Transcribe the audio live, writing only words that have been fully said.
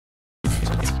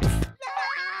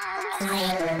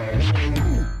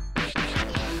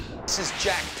This is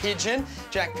Jack Pidgeon.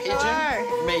 Jack Pidgeon.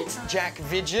 Hello. Meet Jack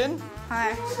Vidgeon.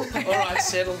 Hi. All right,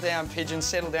 settle down, Pidgeon,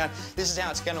 settle down. This is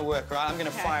how it's going to work, all right? I'm going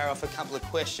to fire off a couple of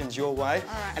questions your way. All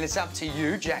right. And it's up to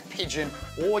you, Jack Pidgeon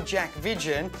or Jack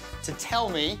Vidgeon, to tell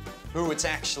me who it's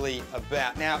actually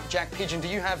about. Now, Jack Pidgeon, do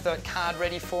you have the card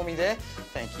ready for me there?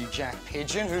 Thank you, Jack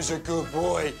Pidgeon, who's a good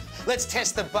boy. Let's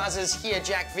test the buzzers here,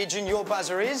 Jack Vidgeon. Your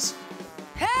buzzer is?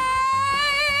 Hey!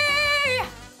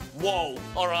 Whoa,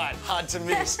 all right, hard to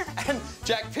miss. And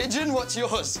Jack Pidgeon, what's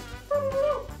yours?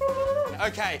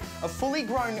 Okay, a fully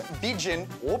grown Vidgeon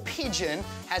or pigeon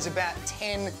has about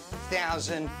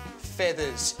 10,000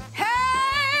 feathers.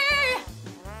 Hey!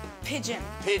 Pigeon.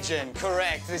 Pigeon,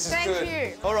 correct. This is Thank good.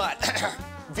 you. All right,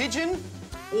 Vidgeon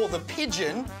or the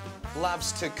pigeon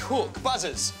loves to cook.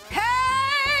 Buzzers.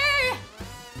 Hey!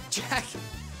 Jack,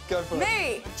 go for it.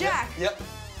 Me, Jack. Yep.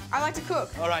 I like to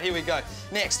cook. All right, here we go.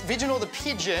 Next, Vidgeon or the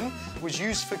pigeon was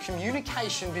used for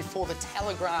communication before the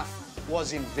telegraph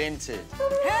was invented.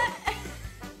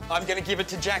 I'm going to give it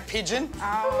to Jack Pidgeon.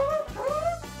 Oh.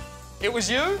 It was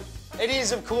you? It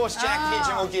is, of course, Jack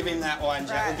Pidgeon. We'll give him that one,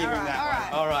 Jack. Right, We'll give him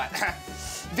that one. all All right.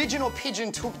 Vidgeon or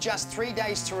Pidgeon took just 3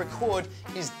 days to record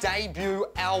his debut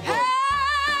album.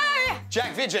 Hey!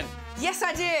 Jack Vidgeon. Yes,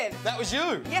 I did. That was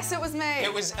you. Yes, it was me.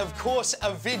 It was, of course,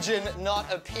 a Vidgeon, not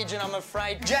a pigeon, I'm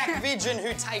afraid. Jack Vidgeon,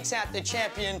 who takes out the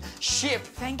championship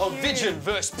of you. Vidgeon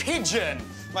versus Pidgeon.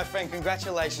 My friend,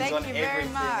 congratulations Thank on you everything. very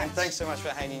much. And thanks so much for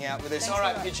hanging out with us. Thanks All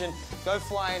right, a lot. Pidgeon, go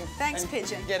fly Thanks, and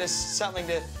Pidgeon. get us something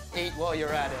to eat while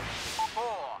you're at it. 4,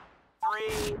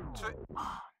 3, 2...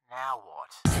 Now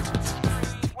what?